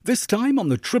This time on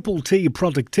the Triple T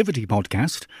Productivity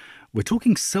Podcast, we're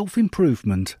talking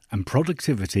self-improvement and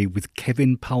productivity with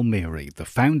Kevin Palmieri, the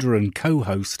founder and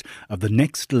co-host of the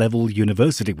Next Level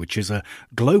University, which is a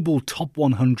global top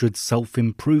 100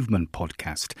 self-improvement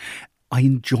podcast. I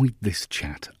enjoyed this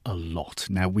chat a lot.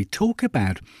 Now, we talk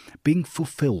about being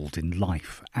fulfilled in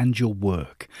life and your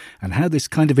work and how this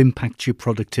kind of impacts your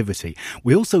productivity.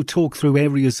 We also talk through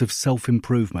areas of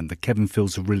self-improvement that Kevin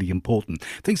feels are really important.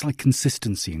 Things like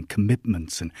consistency and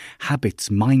commitments and habits,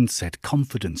 mindset,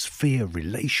 confidence, fear,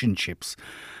 relationships.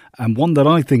 And one that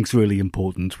I think is really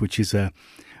important, which is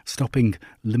stopping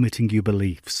limiting your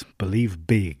beliefs. Believe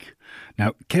big.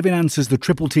 Now, Kevin answers the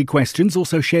Triple T questions,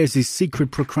 also shares his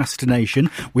secret procrastination.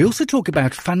 We also talk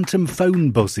about phantom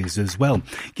phone buzzes as well.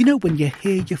 You know, when you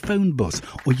hear your phone buzz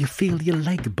or you feel your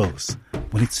leg buzz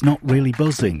when it's not really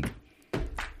buzzing.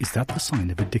 Is that the sign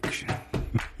of addiction?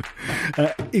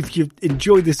 If you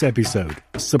enjoyed this episode,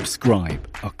 subscribe,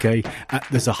 okay?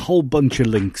 There's a whole bunch of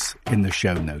links in the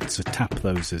show notes, so tap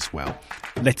those as well.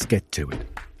 Let's get to it.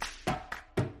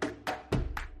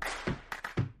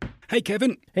 Hey,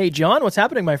 Kevin. Hey, John. What's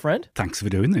happening, my friend? Thanks for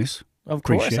doing this. Of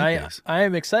course. I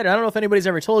am excited. I don't know if anybody's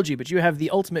ever told you, but you have the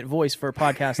ultimate voice for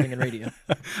podcasting and radio.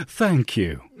 Thank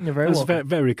you. You're very welcome. That's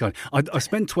very kind. I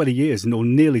spent 20 years, or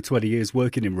nearly 20 years,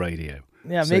 working in radio.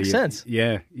 Yeah, makes sense.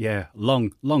 Yeah. Long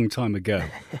time ago.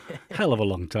 Hell of a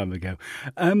long time ago.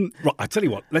 Right, I tell you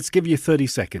what, let's give you 30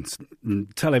 seconds.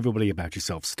 Tell everybody about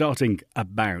yourself, starting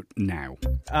about now.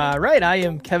 Right, I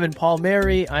am Kevin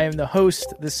Palmieri. I am the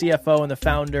host, the CFO, and the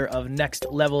founder of Next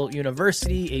Level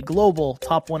University, a global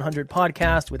top 100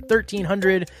 podcast with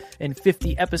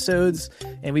 1,350 episodes,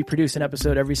 and we produce an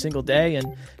episode every single day.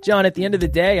 And John, at the end of the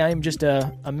day, I am just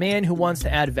a man who wants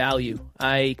to add value.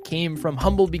 I came from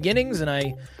humble beginnings, and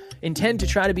I intend to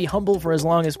try to be humble for as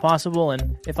long as possible,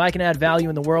 and if I can add value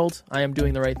in the world, I am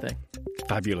doing the right thing.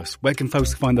 Fabulous. Where can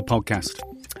folks find the podcast?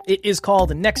 It is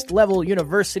called Next Level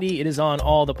University. It is on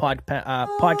all the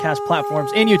podcast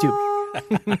platforms and YouTube.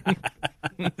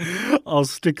 I'll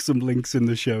stick some links in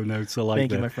the show notes. I like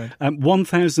Thank that. you, my friend.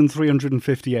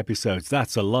 1,350 episodes.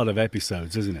 That's a lot of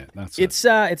episodes, isn't it?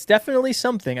 It's definitely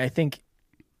something. I think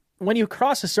when you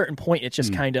cross a certain point, it's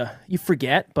just kind of, you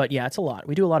forget. But yeah, it's a lot.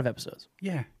 We do a lot of episodes.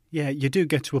 Yeah, you do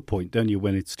get to a point, don't you,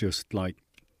 when it's just like,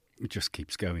 it just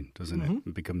keeps going, doesn't it?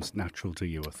 It becomes natural to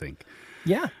you, I think.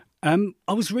 Yeah.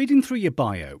 I was reading through your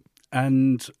bio,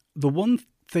 and the one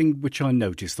thing which I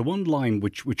noticed, the one line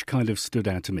which kind of stood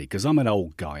out to me, because I'm an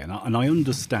old guy and I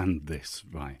understand this,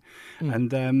 right?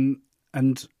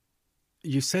 And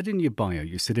you said in your bio,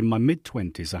 you said, in my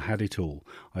mid-20s, I had it all.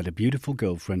 I had a beautiful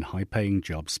girlfriend, high-paying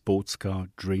job, sports car,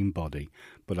 dream body,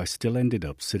 but I still ended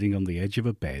up sitting on the edge of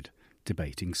a bed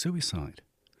debating suicide.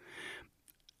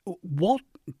 What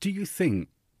do you think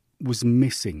was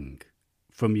missing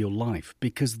from your life?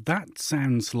 Because that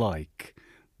sounds like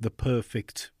the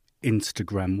perfect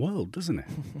Instagram world, doesn't it?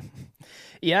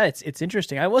 Yeah, it's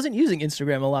interesting. I wasn't using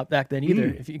Instagram a lot back then either,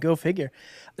 if you go figure.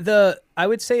 I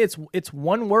would say it's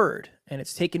one word, and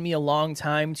it's taken me a long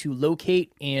time to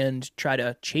locate and try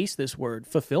to chase this word,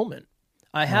 fulfillment.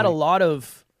 I had a lot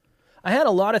of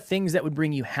things that would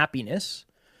bring you happiness.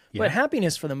 Yeah. But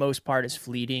happiness, for the most part, is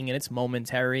fleeting and it's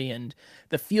momentary, and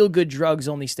the feel-good drugs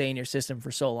only stay in your system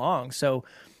for so long. So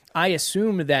I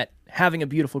assumed that having a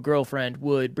beautiful girlfriend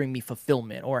would bring me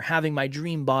fulfillment, or having my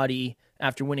dream body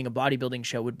after winning a bodybuilding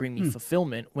show would bring me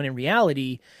fulfillment, when in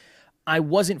reality, I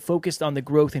wasn't focused on the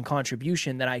growth and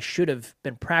contribution that I should have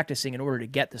been practicing in order to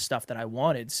get the stuff that I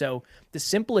wanted. So the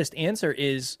simplest answer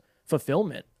is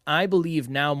fulfillment. I believe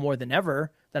now more than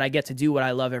ever that I get to do what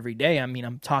I love every day. I mean,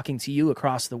 I'm talking to you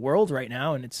across the world right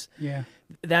now, and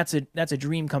that's a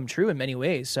dream come true in many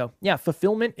ways. So yeah,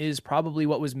 fulfillment is probably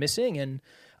what was missing, and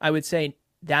I would say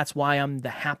that's why I'm the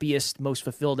happiest, most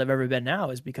fulfilled I've ever been now,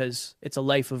 is because it's a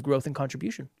life of growth and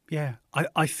contribution. Yeah,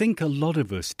 I think a lot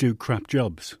of us do crap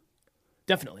jobs.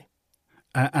 Definitely.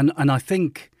 And I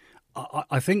think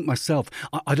myself,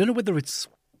 I don't know whether it's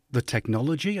the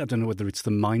technology, I don't know whether it's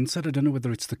the mindset, I don't know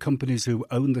whether it's the companies who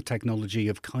own the technology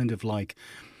have kind of like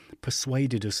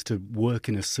persuaded us to work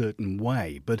in a certain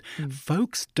way, but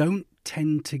folks don't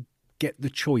tend to get the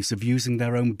choice of using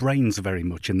their own brains very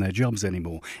much in their jobs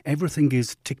anymore. Everything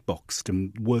is tick-boxed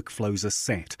and workflows are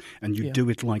set, and you do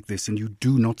it like this and you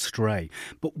do not stray.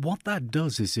 But what that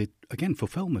does is it, again,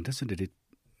 fulfillment, isn't it?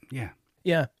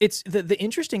 Yeah, it's the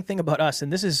interesting thing about us,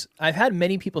 and this is, I've had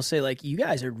many people say, like, you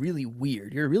guys are really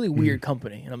weird. You're a really weird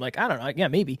company. And I'm like, I don't know. Yeah,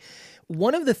 maybe.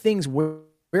 One of the things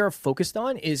we're focused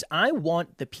on is I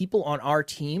want the people on our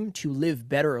team to live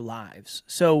better lives.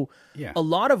 So a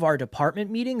lot of our department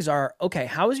meetings are, okay,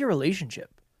 how is your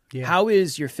relationship? Yeah. How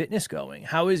is your fitness going?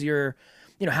 How is your,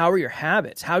 how are your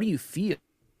habits? How do you feel?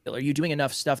 Are you doing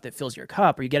enough stuff that fills your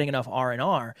cup? Are you getting enough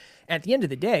R&R? At the end of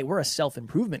the day, we're a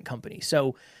self-improvement company.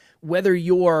 So whether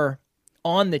you're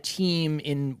on the team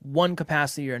in one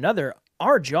capacity or another,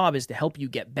 our job is to help you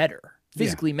get better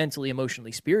physically, mentally,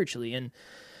 emotionally, spiritually. And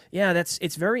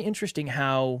it's very interesting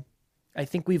how I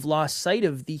think we've lost sight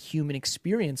of the human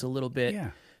experience a little bit,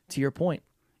 to your point.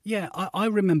 Yeah, I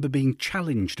remember being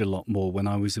challenged a lot more when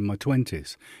I was in my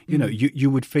 20s. You know,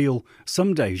 you would feel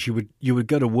some days you would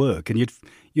go to work and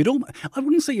you'd almost, I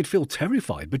wouldn't say you'd feel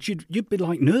terrified, but you'd be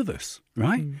like nervous,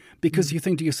 right? Because you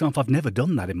think to yourself, I've never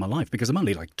done that in my life because I'm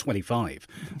only like 25.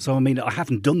 So I mean, I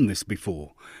haven't done this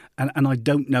before and I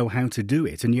don't know how to do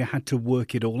it, and you had to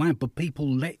work it all out, but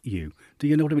people let you. Do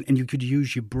you know what I mean? And you could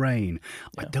use your brain.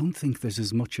 I don't think there's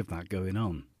as much of that going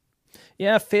on.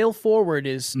 Yeah, fail forward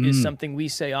is something we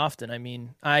say often. I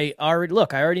mean, I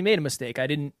already made a mistake. I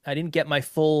didn't get my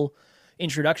full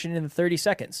introduction in 30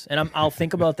 seconds, and I'll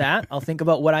think about that. I'll think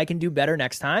about what I can do better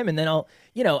next time, and then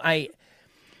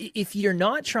if you're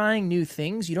not trying new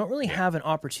things, you don't really have an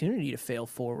opportunity to fail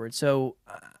forward. So,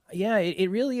 it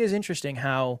really is interesting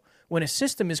how when a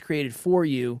system is created for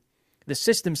you, the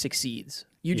system succeeds.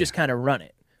 You just kind of run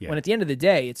it. Yeah. When at the end of the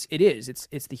day, it's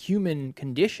the human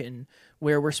condition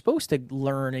where we're supposed to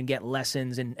learn and get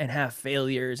lessons and have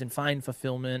failures and find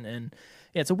fulfillment. And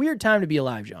it's a weird time to be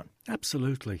alive, John.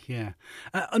 Absolutely, yeah.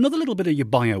 Another little bit of your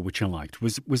bio which I liked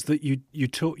was that you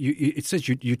talk. It says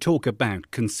you talk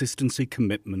about consistency,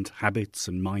 commitment, habits,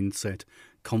 and mindset,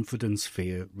 confidence,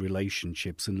 fear,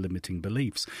 relationships, and limiting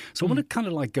beliefs. So I want to kind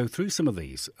of like go through some of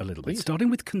these a little bit, starting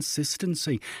with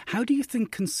consistency. How do you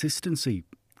think consistency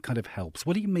kind of helps?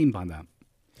 What do you mean by that?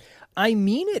 I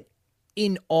mean it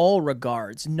in all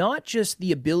regards, not just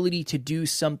the ability to do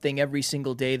something every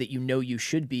single day that you know you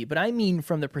should be, but I mean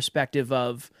from the perspective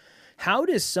of how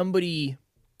does somebody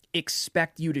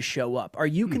expect you to show up? Are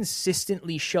you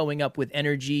consistently showing up with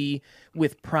energy,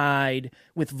 with pride,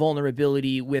 with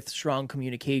vulnerability, with strong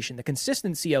communication? The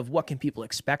consistency of what can people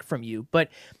expect from you? But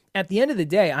at the end of the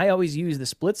day, I always use the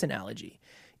splits analogy.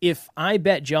 If I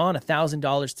bet John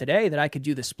 $1,000 today that I could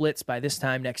do the splits by this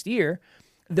time next year,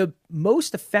 the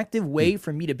most effective way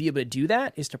for me to be able to do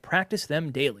that is to practice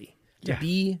them daily, to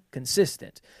be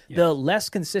consistent. Yeah. The less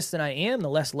consistent I am, the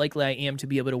less likely I am to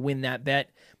be able to win that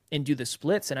bet and do the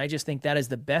splits. And I just think that is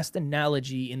the best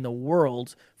analogy in the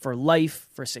world for life,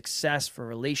 for success, for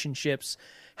relationships.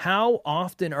 How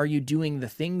often are you doing the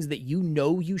things that you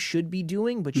know you should be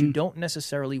doing, but you don't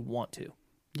necessarily want to?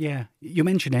 Yeah. You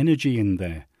mentioned energy in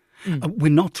there. We're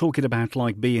not talking about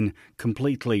like being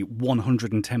completely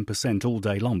 110% all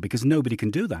day long, because nobody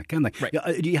can do that, can they?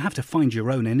 Right. You have to find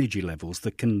your own energy levels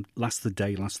that can last the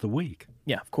day, last the week.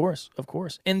 Yeah, of course.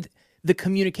 And the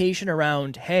communication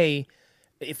around, hey,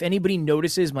 if anybody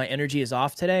notices my energy is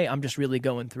off today, I'm just really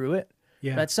going through it.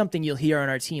 Yeah. That's something you'll hear on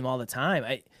our team all the time.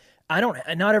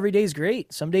 Not every day is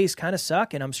great. Some days kind of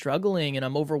suck and I'm struggling and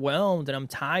I'm overwhelmed and I'm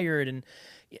tired, and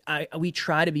we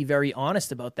try to be very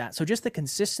honest about that. So just the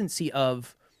consistency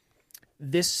of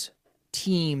this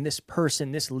team, this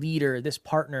person, this leader, this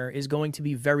partner is going to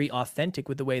be very authentic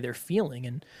with the way they're feeling.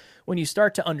 And when you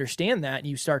start to understand that and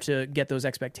you start to get those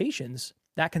expectations,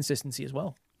 that consistency as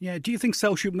well. Yeah. Do you think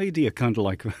social media kind of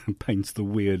like paints the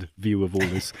weird view of all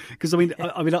this? Because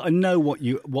I know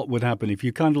what would happen if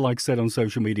you kind of like said on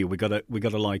social media, we gotta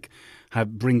like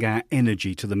bring our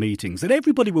energy to the meetings, and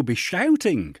everybody will be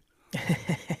shouting.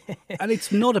 And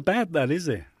it's not about that, is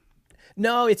it?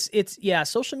 No, it's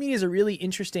social media is a really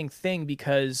interesting thing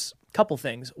because a couple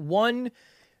things. One,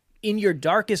 in your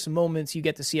darkest moments, you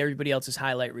get to see everybody else's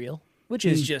highlight reel, which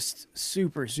is just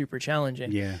super, super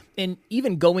challenging. Yeah. And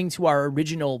even going to our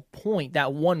original point,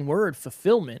 that one word,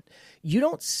 fulfillment, you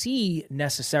don't see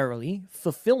necessarily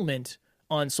fulfillment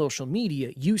on social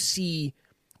media. You see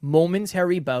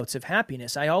momentary bouts of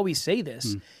happiness. I always say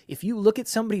this. If you look at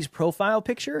somebody's profile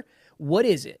picture, what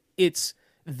is it? It's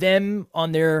them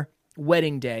on their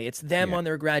wedding day. It's them on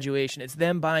their graduation. It's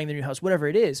them buying their new house, whatever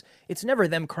it is. It's never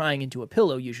them crying into a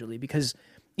pillow usually, because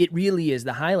it really is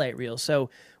the highlight reel. So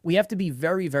we have to be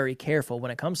very, very careful when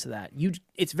it comes to that.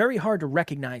 It's very hard to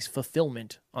recognize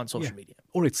fulfillment on social media.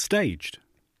 Or it's staged.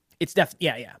 It's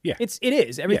yeah. It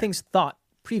is. Everything's thought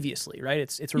previously, right?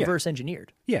 It's reverse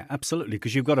engineered. Yeah, absolutely,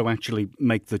 because you've got to actually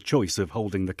make the choice of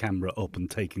holding the camera up and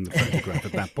taking the photograph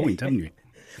at that point, haven't you?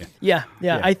 Yeah.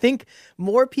 I think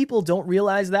more people don't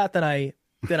realize that than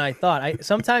I thought.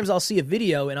 Sometimes I'll see a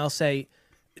video and I'll say,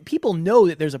 people know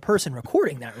that there's a person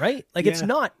recording that, right? Like it's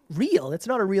not real. It's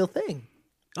not a real thing.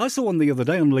 I saw one the other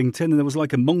day on LinkedIn, and there was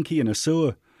like a monkey and a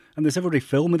sewer and there's everybody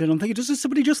filming it. I'm thinking, doesn't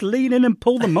somebody just lean in and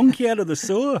pull the monkey out of the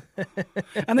sewer?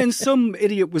 And then some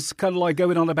idiot was kind of like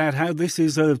going on about how this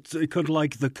is kind of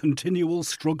like the continual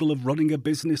struggle of running a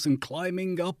business and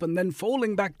climbing up and then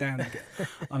falling back down again.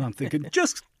 And I'm thinking,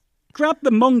 just grab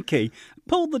the monkey,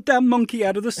 pull the damn monkey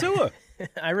out of the sewer.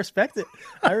 I respect it.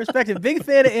 I respect it. Big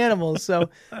fan of animals, so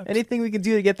anything we can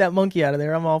do to get that monkey out of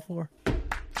there, I'm all for.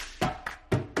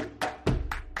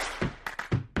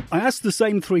 I asked the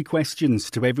same 3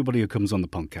 questions to everybody who comes on the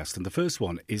podcast. And the first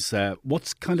one is,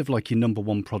 what's kind of like your number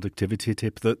one productivity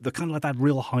tip? The kind of like that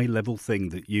real high level thing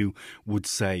that you would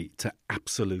say to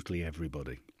absolutely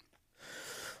everybody.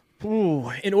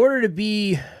 Ooh, in order to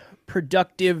be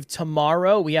productive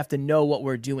tomorrow, we have to know what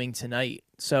we're doing tonight.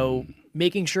 So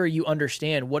making sure you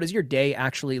understand, what does your day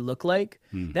actually look like?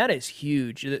 That is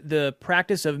huge. The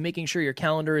practice of making sure your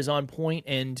calendar is on point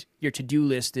and your to-do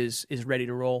list is ready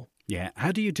to roll. Yeah.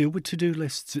 How do you deal with to-do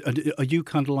lists? Are you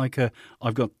kind of like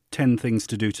I've got 10 things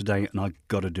to do today and I've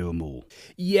got to do them all?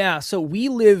 Yeah. So we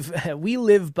live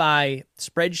by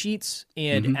spreadsheets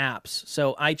and apps.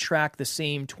 So I track the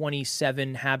same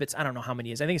 27 habits. I don't know how many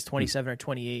it is. I think it's 27 or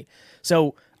 28.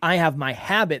 So I have my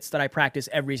habits that I practice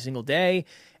every single day.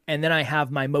 And then I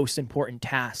have my most important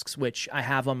tasks, which I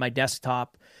have on my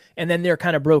desktop. And then they're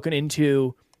kind of broken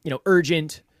into,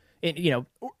 urgent and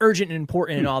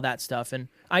important and all that stuff. And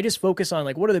I just focus on,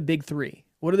 like, what are the big 3?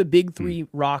 What are the big 3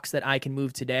 rocks that I can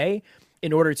move today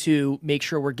in order to make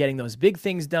sure we're getting those big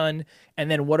things done? And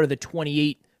then what are the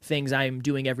 28 things I'm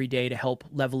doing every day to help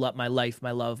level up my life,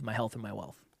 my love, my health, and my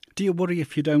wealth? Do you worry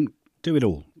if you don't do it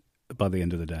all by the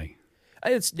end of the day?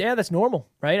 That's normal,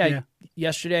 right?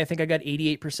 Yesterday, I think I got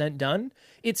 88% done.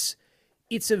 It's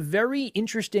a very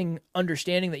interesting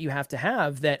understanding that you have to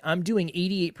have, that I'm doing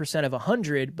 88% of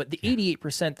 100, but the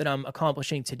 88% that I'm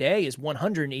accomplishing today is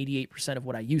 188% of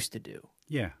what I used to do.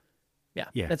 Yeah.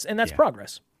 That's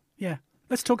progress. Yeah.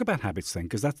 Let's talk about habits then,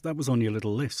 because that was on your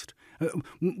little list.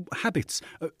 Habits.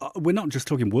 We're not just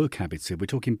talking work habits here. We're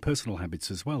talking personal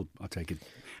habits as well, I take it.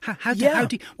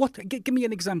 Give me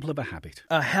an example of a habit.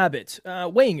 A habit.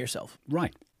 Weighing yourself.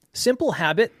 Right. Simple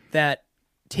habit that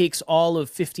takes all of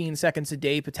 15 seconds a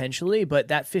day potentially, but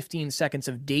that 15 seconds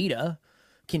of data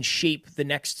can shape the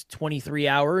next 23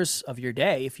 hours of your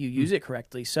day if you use it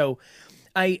correctly. So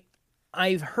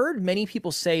I've heard many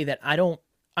people say that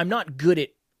I'm not good at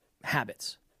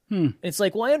habits. It's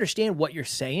like, well, I understand what you're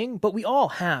saying, but we all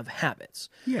have habits.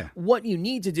 Yeah. What you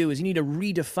need to do is you need to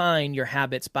redefine your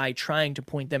habits by trying to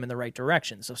point them in the right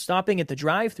direction. So stopping at the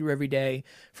drive-thru every day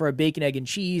for a bacon, egg, and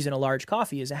cheese and a large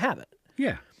coffee is a habit.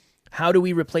 Yeah. How do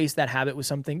we replace that habit with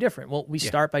something different? Well, we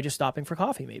start by just stopping for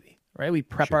coffee, maybe, right? We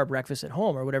prep our breakfast at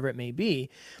home or whatever it may be.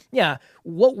 Yeah.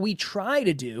 What we try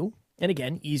to do, and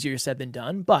again, easier said than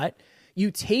done, but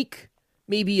you take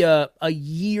maybe a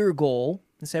year goal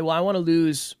and say, well, I want to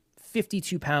lose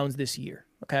 52 pounds this year.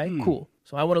 Okay, cool.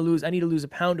 So I need to lose a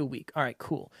pound a week. All right,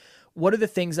 cool. What are the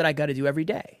things that I got to do every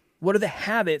day? What are the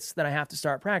habits that I have to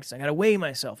start practicing? I got to weigh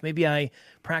myself. Maybe I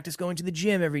practice going to the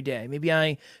gym every day. Maybe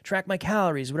I track my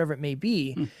calories, whatever it may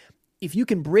be. If you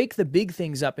can break the big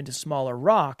things up into smaller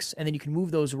rocks, and then you can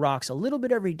move those rocks a little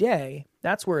bit every day,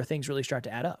 that's where things really start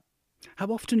to add up. How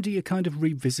often do you kind of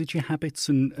revisit your habits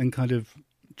and kind of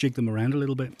jig them around a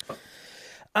little bit?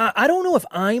 I don't know if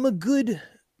I'm a good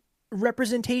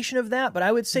representation of that, but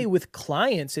I would say with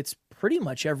clients, it's pretty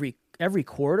much every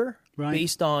quarter, right?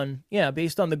 Based on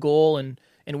the goal and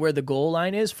where the goal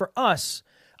line is. For us,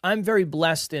 I'm very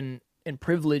blessed and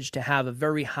privileged to have a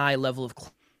very high level of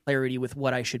clarity with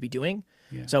what I should be doing.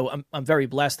 Yeah. So I'm very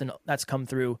blessed, and that's come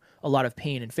through a lot of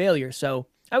pain and failure. So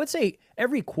I would say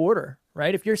every quarter,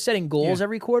 right? If you're setting goals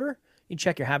every quarter, you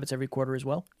check your habits every quarter as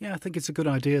well. Yeah, I think it's a good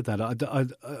idea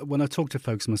that when I talk to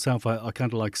folks myself, I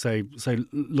kind of like say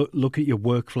look at your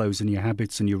workflows and your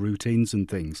habits and your routines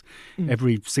and things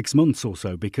every 6 months or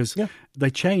so, because they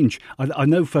change. I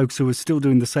know folks who are still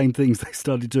doing the same things they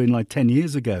started doing like 10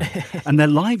 years ago, and their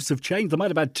lives have changed. They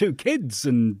might have had 2 kids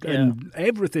and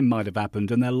everything might have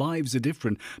happened, and their lives are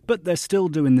different, but they're still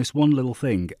doing this one little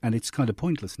thing, and it's kind of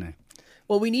pointless now.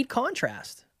 Well, we need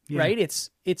contrast, right? It's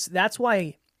that's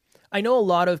why I know a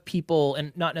lot of people,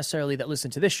 and not necessarily that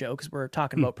listen to this show because we're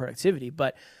talking about productivity,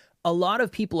 but a lot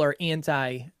of people are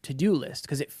anti-to-do list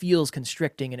because it feels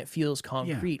constricting and it feels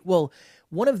concrete. Yeah. Well,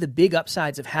 one of the big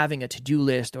upsides of having a to-do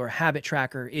list or a habit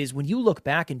tracker is when you look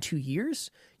back in 2 years,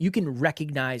 you can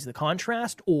recognize the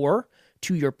contrast, or,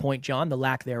 to your point, John, the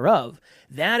lack thereof.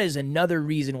 That is another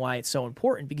reason why it's so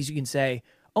important, because you can say,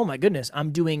 oh my goodness,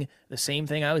 I'm doing the same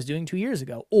thing I was doing 2 years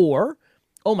ago, or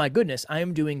oh my goodness, I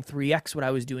am doing 3x what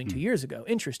I was doing 2 years ago.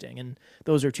 Interesting. And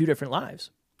those are 2 different lives.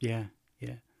 Yeah.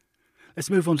 Let's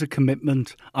move on to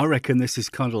commitment. I reckon this is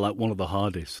kind of like one of the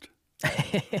hardest.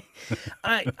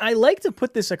 I like to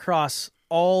put this across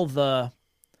all the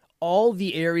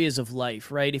areas of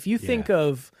life, right? If you think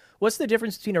of what's the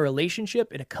difference between a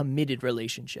relationship and a committed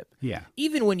relationship? Yeah.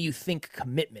 Even when you think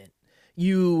commitment,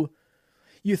 you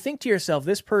think to yourself,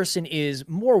 this person is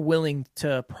more willing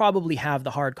to probably have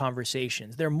the hard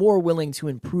conversations. They're more willing to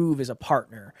improve as a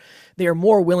partner. They are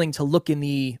more willing to look in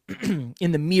the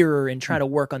in the mirror and try to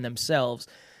work on themselves.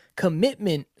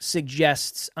 Commitment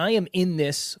suggests I am in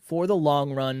this for the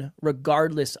long run,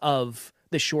 regardless of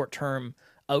the short-term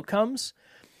outcomes.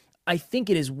 I think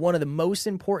it is one of the most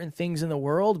important things in the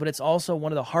world, but it's also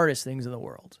one of the hardest things in the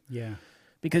world. Yeah.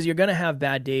 Because you're going to have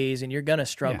bad days and you're going to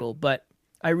struggle, but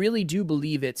I really do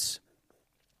believe it's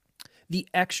the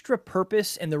extra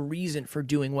purpose and the reason for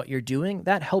doing what you're doing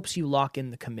that helps you lock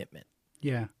in the commitment.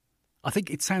 Yeah. I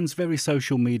think it sounds very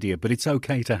social media, but it's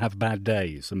okay to have bad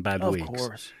days and bad weeks. Of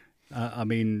course. I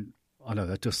mean, I know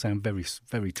that does sound very,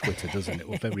 very Twitter, doesn't it?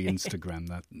 Or very Instagram.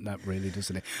 That really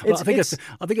doesn't it? Well, I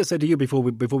think I said to you before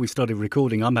we started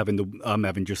recording. I'm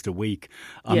having just a week.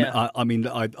 I mean,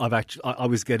 I've actually I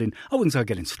was getting. I wouldn't say I'm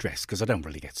getting stressed because I don't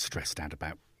really get stressed out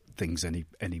about things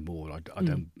anymore. I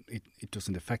don't. It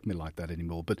doesn't affect me like that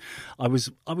anymore. But I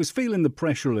was feeling the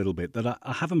pressure a little bit that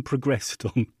I haven't progressed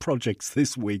on projects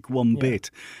this week one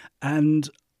bit, and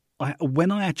when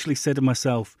I actually said to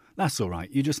myself, that's all right,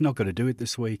 you're just not going to do it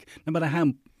this week. No matter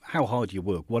how hard you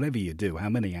work, whatever you do, how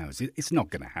many hours, it's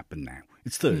not going to happen now.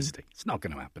 It's Thursday. It's not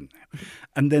going to happen now.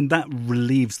 And then that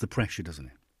relieves the pressure, doesn't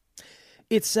it?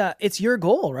 It's your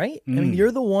goal, right? I mean,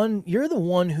 you're the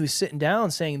one who's sitting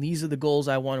down saying, these are the goals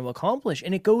I want to accomplish.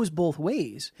 And it goes both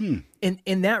ways.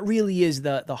 And that really is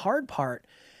the hard part.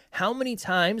 How many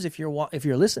times, if you're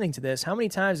listening to this, how many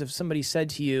times have somebody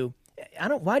said to you,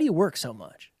 why do you work so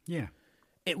much? Yeah.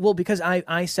 Well, because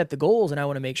I set the goals and I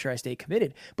want to make sure I stay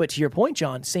committed. But to your point,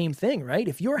 John, same thing, right?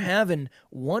 If you're having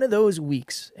one of those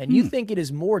weeks and you think it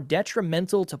is more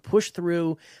detrimental to push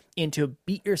through and to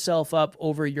beat yourself up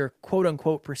over your quote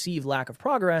unquote perceived lack of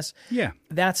progress,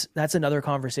 that's another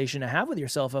conversation to have with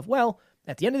yourself of, well,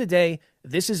 at the end of the day,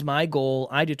 this is my goal.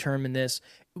 I determine this.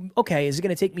 Okay, is it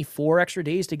going to take me 4 extra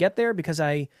days to get there because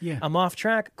I'm off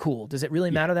track? Cool. Does it really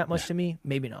matter that much to me?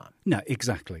 Maybe not. No,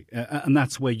 exactly. And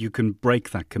that's where you can break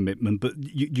that commitment, but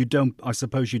you don't, I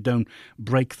suppose you don't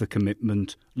break the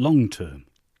commitment long term.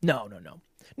 No.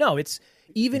 No, it's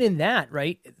even in that,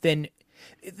 right? Then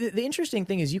the interesting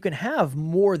thing is you can have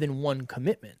more than one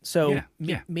commitment. So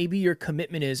maybe your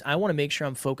commitment is, I want to make sure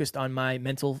I'm focused on my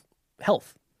mental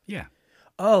health. Yeah.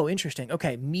 Oh, interesting.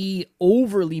 Okay, me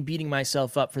overly beating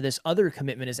myself up for this other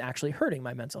commitment is actually hurting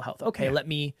my mental health. Okay, let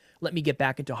me get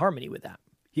back into harmony with that.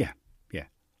 Yeah.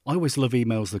 I always love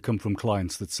emails that come from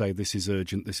clients that say, this is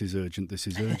urgent, this is urgent, this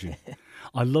is urgent.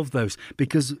 I love those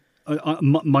because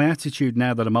my attitude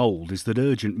now that I'm old is that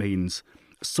urgent means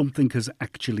something has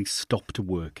actually stopped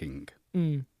working.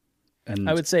 And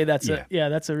I would say that's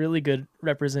a really good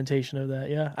representation of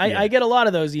that. Yeah. I get a lot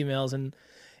of those emails, and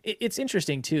it's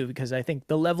interesting too, because I think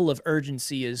the level of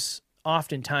urgency is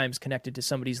oftentimes connected to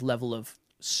somebody's level of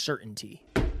certainty.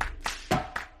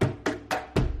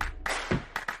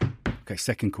 Okay,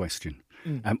 second question.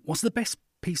 What's the best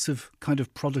piece of kind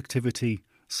of productivity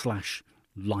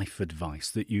 / life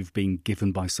advice that you've been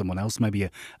given by someone else, maybe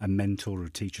a mentor or a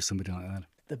teacher, somebody like that?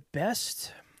 The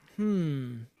best?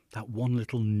 That one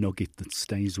little nugget that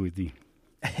stays with you.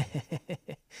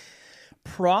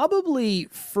 Probably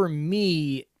for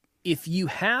me, if you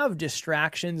have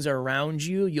distractions around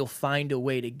you, you'll find a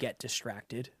way to get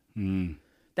distracted.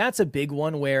 That's a big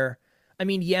one where, I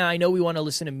mean, I know we want to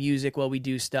listen to music while we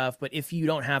do stuff, but if you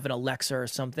don't have an Alexa or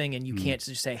something and you can't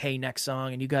just say, hey, next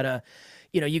song, and you gotta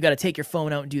take your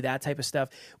phone out and do that type of stuff.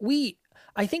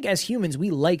 I think as humans, we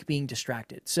like being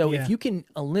distracted. So if you can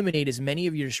eliminate as many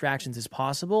of your distractions as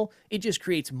possible, it just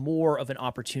creates more of an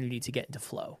opportunity to get into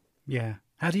flow. Yeah.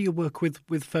 How do you work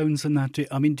with phones and that?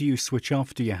 Do you switch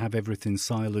off? Do you have everything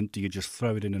silent? Do you just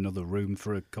throw it in another room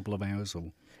for a couple of hours?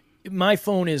 Or my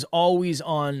phone is always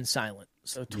on silent.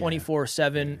 So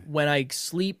 24/7 when I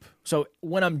sleep. So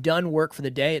when I'm done work for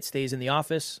the day, it stays in the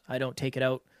office. I don't take it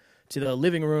out to the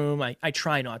living room. I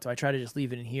try not to. I try to just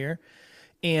leave it in here.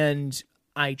 And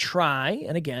I try,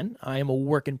 and again, I am a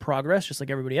work in progress, just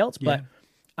like everybody else, but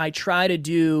I try to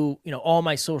do, all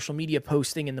my social media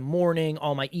posting in the morning,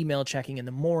 all my email checking in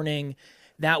the morning.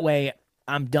 That way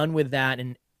I'm done with that,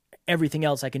 and everything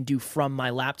else I can do from my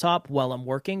laptop while I'm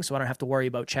working, so I don't have to worry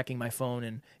about checking my phone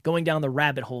and going down the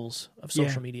rabbit holes of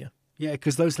social media. Yeah,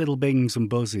 because those little bings and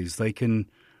buzzes, they can...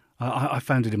 I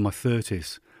found it in my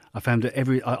 30s. I found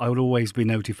it I would always be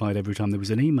notified every time there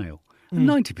was an email. And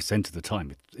 90% of the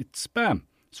time, it's spam.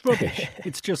 It's rubbish.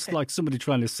 It's just like somebody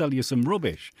trying to sell you some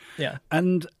rubbish. Yeah.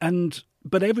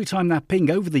 But every time that ping,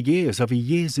 over years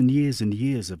and years and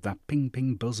years of that ping,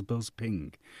 ping, buzz, buzz,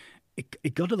 ping,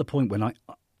 it got to the point when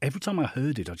every time I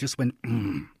heard it, I just went,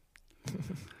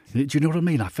 Do you know what I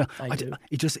mean?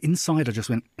 It just inside, I just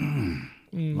went,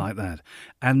 like that.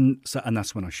 And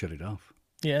that's when I shut it off.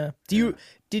 Yeah.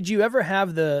 Did you ever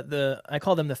have the I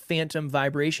call them the phantom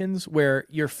vibrations, where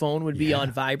your phone would be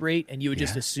on vibrate and you would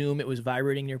just assume it was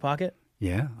vibrating in your pocket?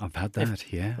 Yeah, I've had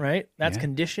that. Right? That's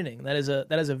conditioning. That is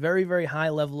a very, very high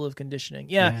level of conditioning.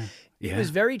 Yeah. It was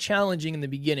very challenging in the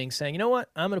beginning, saying, you know what,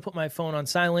 I'm going to put my phone on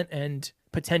silent and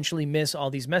potentially miss all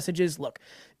these messages. Look,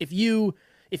 if you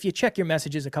check your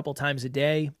messages a couple times a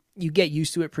day, you get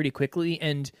used to it pretty quickly.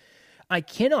 And I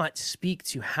cannot speak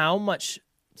to how much,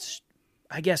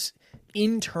 I guess,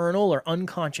 internal or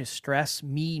unconscious stress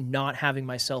me not having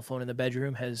my cell phone in the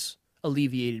bedroom has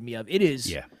alleviated me of. It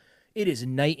is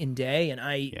night and day, and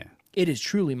it is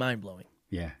truly mind-blowing.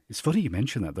 Yeah. It's funny you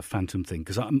mention that, the phantom thing,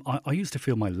 because I used to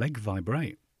feel my leg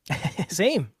vibrate.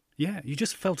 Same. Yeah, you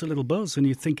just felt a little buzz and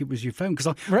you think it was your phone.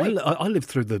 Because I lived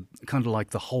through the kind of like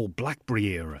the whole BlackBerry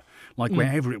era, like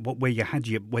where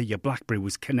your BlackBerry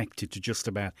was connected to just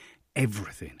about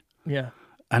everything. Yeah.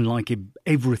 And like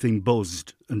everything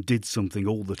buzzed and did something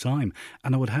all the time.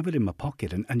 And I would have it in my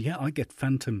pocket. And I get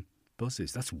phantom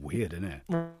buzzes. That's weird, isn't it?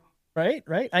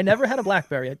 Right. I never had a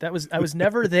BlackBerry. I was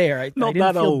never there. Not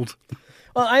that old.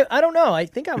 Well, I don't know. I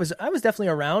think I was definitely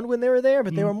around when they were there,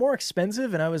 but they were more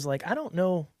expensive. And I was like, I don't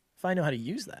know if I know how to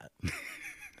use that.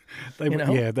 They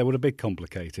were a bit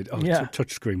complicated.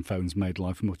 Touchscreen phones made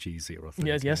life much easier, I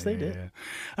think. Yes, they did.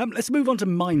 Let's move on to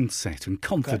mindset and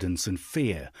confidence and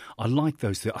fear. I like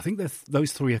those. I think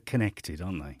those three are connected,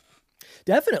 aren't they?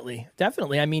 Definitely.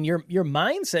 I mean, your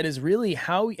mindset is really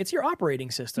it's your operating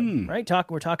system, right?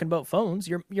 We're talking about phones.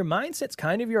 Your mindset's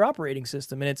kind of your operating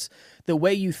system, and it's the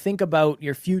way you think about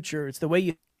your future. It's the way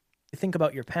you think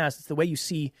about your past. It's the way you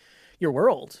see your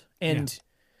world. And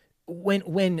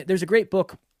when there's a great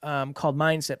book called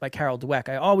Mindset by Carol Dweck,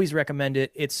 I always recommend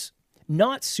it. It's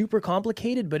not super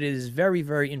complicated, but it is very,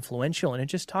 very influential. And it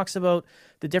just talks about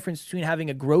the difference between having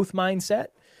a growth mindset,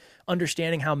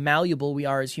 understanding how malleable we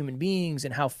are as human beings,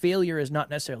 and how failure is not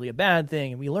necessarily a bad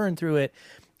thing, and we learn through it.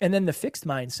 And then the fixed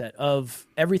mindset of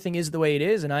everything is the way it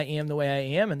is, and I am the way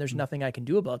I am, and there's nothing I can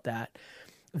do about that.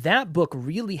 That book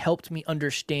really helped me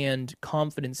understand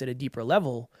confidence at a deeper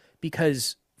level,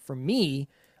 because for me,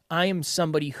 I am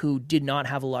somebody who did not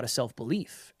have a lot of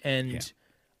self-belief, and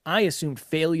I assumed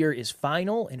failure is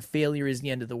final and failure is the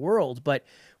end of the world. But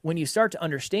when you start to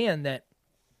understand that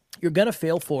you're going to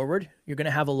fail forward, you're going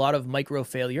to have a lot of micro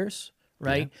failures,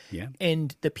 right? Yeah.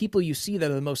 And the people you see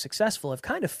that are the most successful have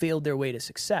kind of failed their way to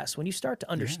success. When you start to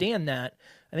understand that,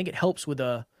 I think it helps with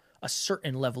a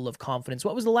certain level of confidence.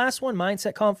 What was the last one?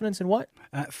 Mindset, confidence, and what?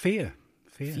 Fear.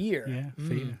 Fear. Yeah,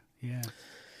 fear. Yeah.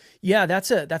 Yeah, that's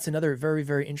another very,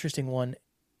 very interesting one.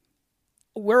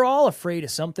 We're all afraid of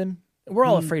something. We're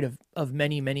all afraid of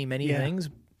many, many, many things.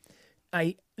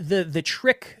 The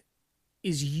trick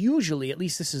is usually, at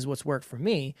least this is what's worked for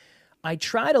me, I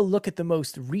try to look at the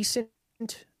most recent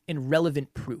and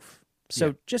relevant proof.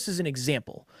 So just as an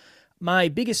example,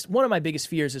 one of my biggest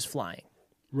fears is flying.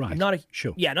 Right. I'm not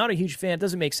a huge fan. It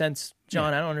doesn't make sense,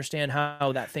 John. I don't understand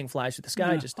how that thing flies through the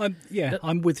sky.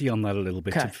 I'm with you on that a little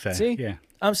bit. Okay. To be fair. See? Yeah.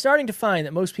 I'm starting to find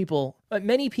that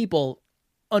many people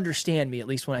understand me, at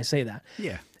least when I say that.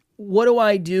 Yeah. What do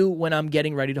I do when I'm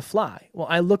getting ready to fly? Well,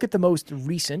 I look at the most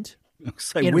recent.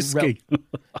 Say whiskey.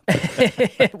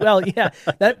 Well, yeah,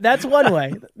 that's one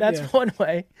way. That's one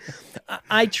way.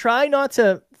 I try not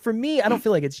to. For me, I don't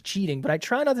feel like it's cheating, but I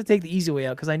try not to take the easy way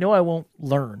out because I know I won't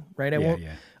learn. Right?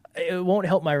 It won't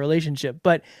help my relationship.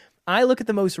 But I look at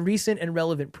the most recent and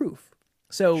relevant proof.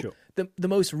 So the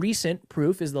most recent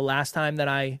proof is the last time that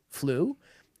I flew,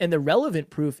 and the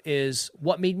relevant proof is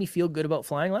what made me feel good about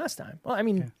flying last time. Well, I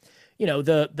mean,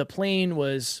 the plane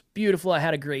was beautiful. I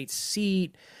had a great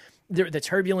seat. The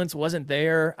turbulence wasn't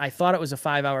there. I thought it was a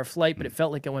 5-hour flight, but it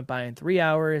felt like it went by in 3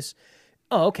 hours.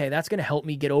 Oh, okay, that's going to help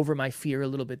me get over my fear a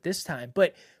little bit this time.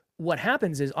 But what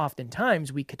happens is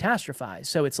oftentimes we catastrophize.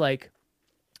 So it's like,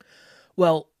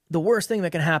 well, the worst thing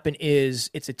that can happen is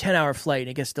it's a 10-hour flight and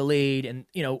it gets delayed. And,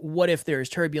 what if there's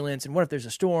turbulence and what if there's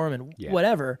a storm and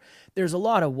whatever? There's a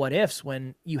lot of what ifs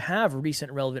when you have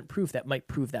recent relevant proof that might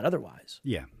prove that otherwise.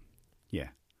 Yeah.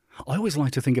 I always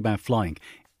like to think about flying.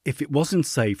 If it wasn't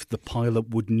safe, the pilot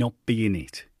would not be in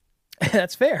it.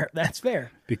 That's fair.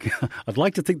 Because I'd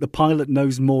like to think the pilot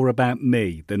knows more about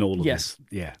me than all of us.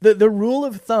 Yeah. The rule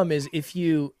of thumb is if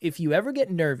you ever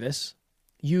get nervous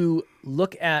you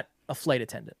look at a flight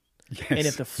attendant. Yes. And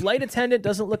if the flight attendant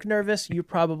doesn't look nervous, you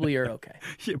probably are okay.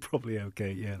 You're probably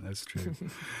okay. Yeah, that's true.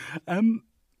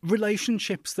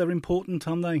 Relationships, they're important,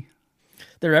 aren't they?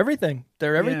 They're everything.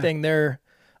 They're everything. They're,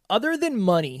 other than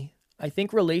money, I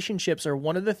think relationships are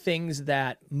one of the things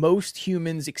that most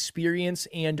humans experience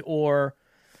and or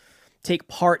take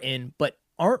part in, but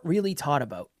aren't really taught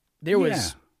about. There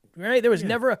was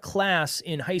never a class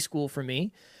in high school for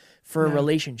me for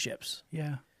relationships.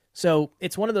 Yeah. So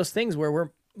it's one of those things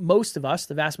where most of us,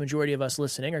 the vast majority of us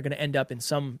listening, are going to end up in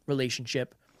some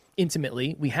relationship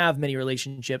intimately. We have many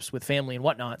relationships with family and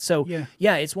whatnot. So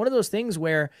it's one of those things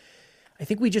where I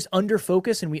think we just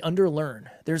underfocus and we underlearn.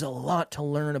 There's a lot to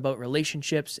learn about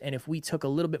relationships, and if we took a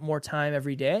little bit more time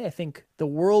every day, I think the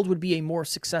world would be a more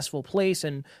successful place,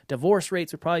 and divorce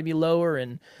rates would probably be lower,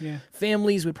 and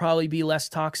families would probably be less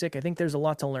toxic. I think there's a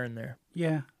lot to learn there.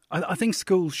 Yeah. I think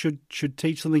schools should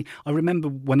teach something. I remember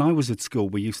when I was at school,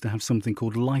 we used to have something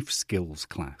called life skills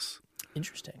class.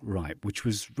 Interesting. Right, which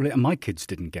was really, and my kids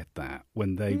didn't get that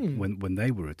when they when they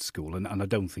were at school, and I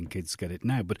don't think kids get it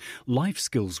now. But life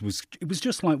skills was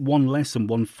just like one lesson,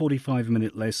 one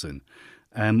 45-minute lesson,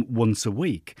 once a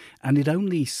week, and it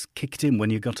only kicked in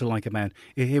when you got to like about,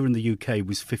 here in the UK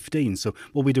was 15. So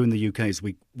what we do in the UK is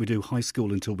we do high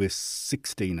school until we're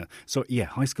 16. So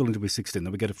high school until we're 16,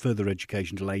 then we get a further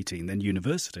education till 18, then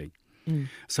university.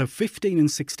 So 15 and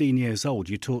 16 years old,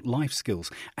 you taught life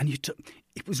skills, and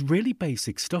it was really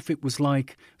basic stuff. It was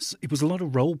a lot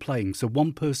of role playing. So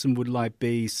one person would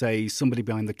be, say, somebody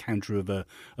behind the counter of a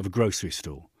grocery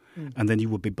store, and then you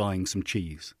would be buying some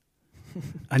cheese,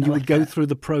 and you would go through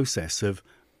the process of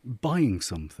buying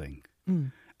something,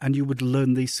 and you would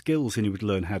learn these skills, and you would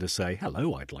learn how to say,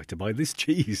 "Hello, I'd like to buy this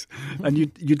cheese," and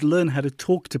you'd learn how to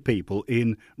talk to people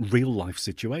in real life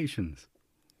situations.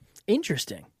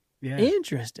 Interesting. Yeah.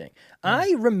 Interesting.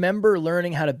 I remember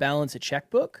learning how to balance a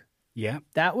checkbook. Yeah.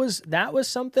 That was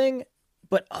something,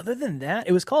 but other than that,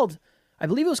 I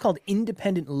believe it was called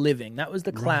independent living. That was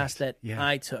the class that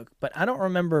I took, but I don't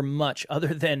remember much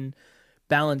other than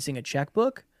balancing a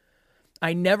checkbook.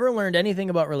 I never learned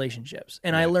anything about relationships,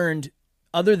 and I learned,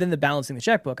 other than the balancing the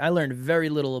checkbook, I learned very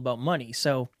little about money.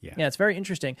 So it's very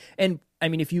interesting. And I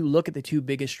mean, if you look at the two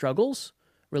biggest struggles,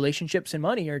 relationships and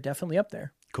money are definitely up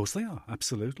there. Of course they are.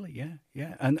 Absolutely.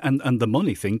 Yeah. And the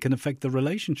money thing can affect the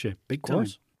relationship big time.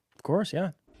 Of course,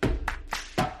 yeah.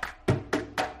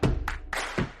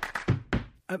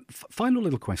 Final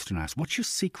little question I ask. What's your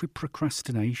secret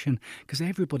procrastination? Because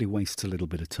everybody wastes a little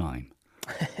bit of time.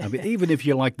 I mean, even if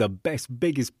you're like the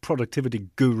biggest productivity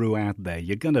guru out there,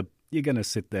 you're gonna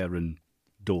sit there and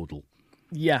dawdle.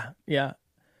 Yeah.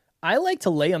 I like to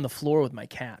lay on the floor with my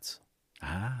cats.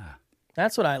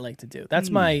 That's what I like to do. That's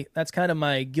kind of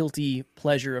my guilty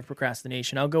pleasure of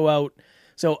procrastination. I'll go out.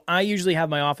 So I usually have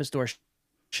my office door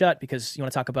shut because you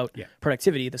want to talk about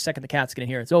productivity. The second the cat's going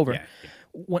to hear, it's over.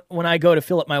 When I go to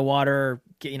fill up my water,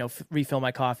 refill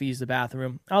my coffee, use the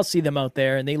bathroom, I'll see them out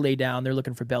there and they lay down. They're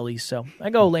looking for bellies. So I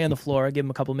go lay on the floor, I give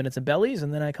them a couple minutes of bellies,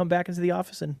 and then I come back into the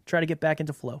office and try to get back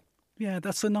into flow. Yeah,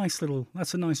 that's a nice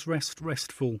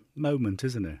restful moment,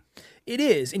 isn't it? It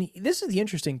is. And this is the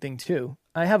interesting thing too.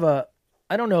 I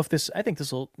think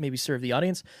this will maybe serve the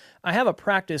audience. I have a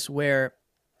practice where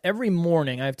every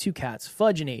morning, I have two cats,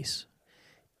 Fudge and Ace.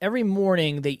 Every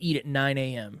morning they eat at 9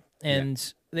 a.m.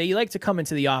 and they like to come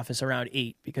into the office around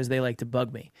 8 because they like to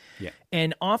bug me. Yeah.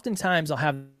 And oftentimes I'll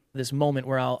have this moment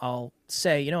where I'll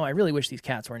say, I really wish these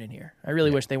cats weren't in here. I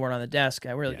really wish they weren't on the desk.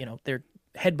 I really, they're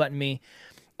headbutting me.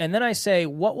 And then I say,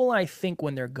 what will I think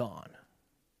when they're gone?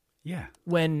 Yeah.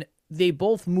 When they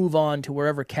both move on to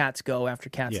wherever cats go after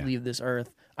cats leave this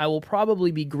earth, I will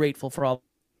probably be grateful for all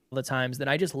the times that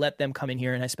I just let them come in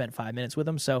here and I spent 5 minutes with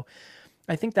them. So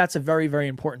I think that's a very, very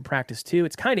important practice too.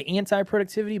 It's kind of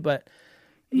anti-productivity, but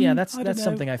that's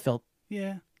something I felt.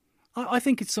 Yeah. I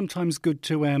think it's sometimes good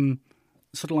to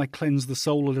sort of like cleanse the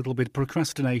soul a little bit.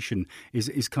 Procrastination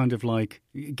is kind of like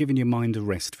giving your mind a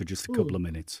rest for just a couple of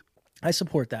minutes. I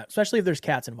support that, especially if there's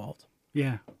cats involved.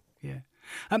 Yeah.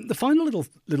 The final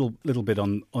little bit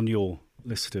on your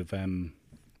list of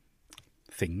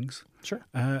things. Sure.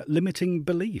 Limiting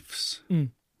beliefs.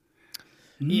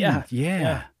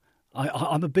 Yeah.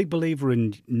 I'm a big believer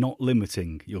in not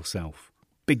limiting yourself.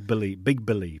 Big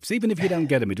beliefs. Even if you don't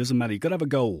get them, it doesn't matter. You've got to have a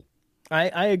goal.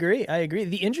 I agree.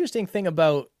 The interesting thing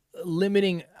about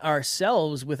limiting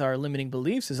ourselves with our limiting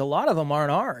beliefs is a lot of them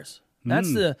aren't ours.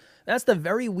 That's the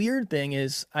very weird thing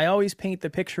is I always paint the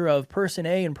picture of person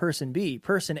A and person B.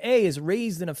 Person A is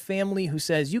raised in a family who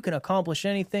says you can accomplish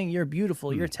anything. You're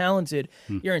beautiful. You're talented.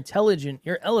 You're intelligent.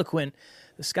 You're eloquent.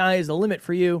 The sky is the limit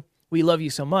for you. We love you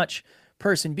so much.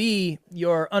 person B,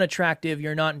 you're unattractive,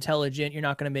 you're not intelligent, you're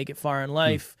not going to make it far in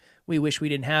life. We wish we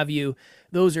didn't have you.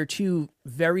 Those are two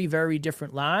very, very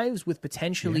different lives with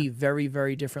potentially very,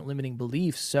 very different limiting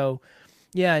beliefs. So,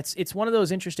 yeah, it's one of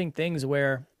those interesting things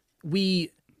where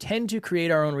we tend to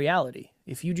create our own reality.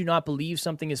 If you do not believe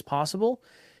something is possible,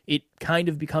 it kind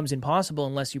of becomes impossible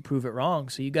unless you prove it wrong.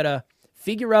 So you got to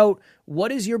figure out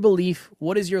what is your belief,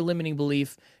 what is your limiting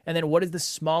belief, and then what is the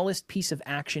smallest piece of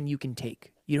action you can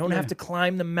take. You don't have to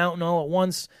climb the mountain all at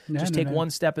once. Just take one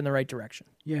step in the right direction.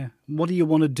 Yeah. What do you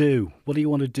want to do? What do you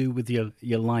want to do with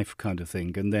your life kind of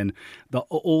thing? And then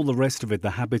all the rest of it,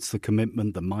 the habits, the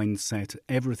commitment, the mindset,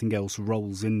 everything else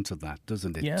rolls into that,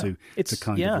 doesn't it? Yeah. To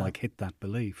kind of like hit that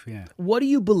belief. Yeah. What do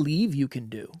you believe you can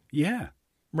do? Yeah.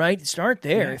 Right? Start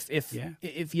there. Yeah.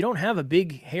 If you don't have a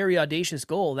big, hairy, audacious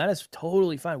goal, that is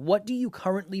totally fine. What do you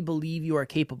currently believe you are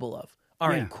capable of? All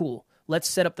right, cool. Let's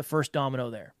set up the first domino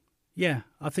there. Yeah,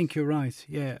 I think you're right.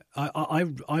 Yeah, I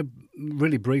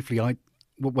really briefly,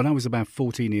 when I was about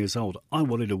 14 years old, I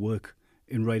wanted to work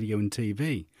in radio and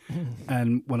TV.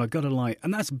 And when I got a light,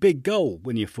 and that's a big goal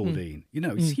when you're 14, you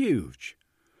know, it's huge.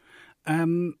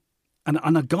 And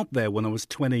I got there when I was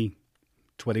 20,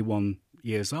 21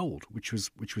 years old, which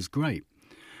was great.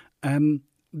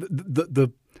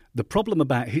 The problem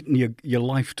about hitting your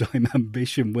lifetime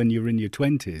ambition when you're in your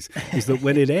 20s is that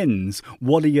when it ends,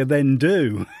 what do you then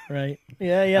do? Right.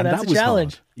 Yeah, that's a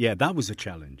challenge. Hard. Yeah, that was a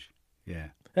challenge. Yeah.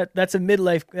 That's a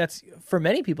midlife, for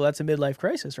many people, that's a midlife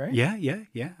crisis, right? Yeah,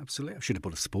 absolutely. I should have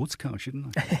bought a sports car,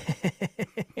 shouldn't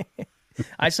I?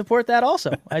 I support that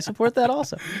also.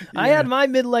 Yeah. I had my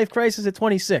midlife crisis at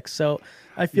 26, so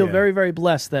I feel very, very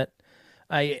blessed that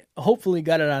I hopefully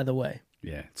got it out of the way.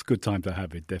 Yeah, it's a good time to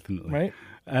have it, definitely. Right.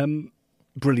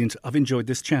 Brilliant. I've enjoyed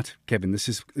this chat, Kevin. This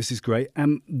is great.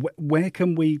 Where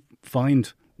can we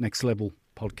find Next Level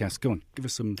Podcast? Go on, give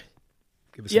us some.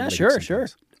 Yeah, sure.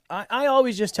 I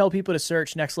always just tell people to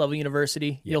search Next Level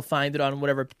University. Yeah. You'll find it on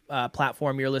whatever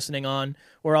platform you're listening on.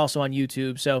 We're also on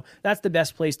YouTube. So that's the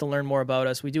best place to learn more about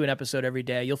us. We do an episode every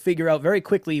day. You'll figure out very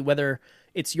quickly whether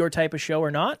it's your type of show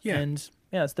or not. Yeah. And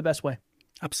yeah, it's the best way.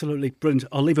 Absolutely. Brilliant.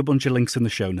 I'll leave a bunch of links in the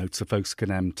show notes so folks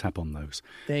can tap on those.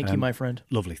 Thank you, my friend.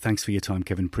 Lovely. Thanks for your time,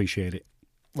 Kevin. Appreciate it.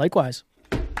 Likewise.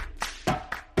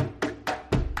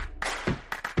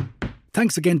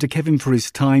 Thanks again to Kevin for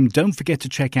his time. Don't forget to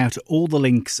check out all the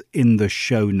links in the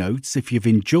show notes. If you've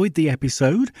enjoyed the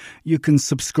episode, you can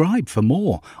subscribe for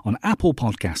more on Apple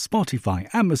Podcasts, Spotify,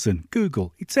 Amazon,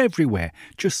 Google. It's everywhere.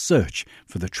 Just search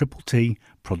for the Triple T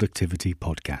Productivity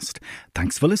Podcast.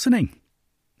 Thanks for listening.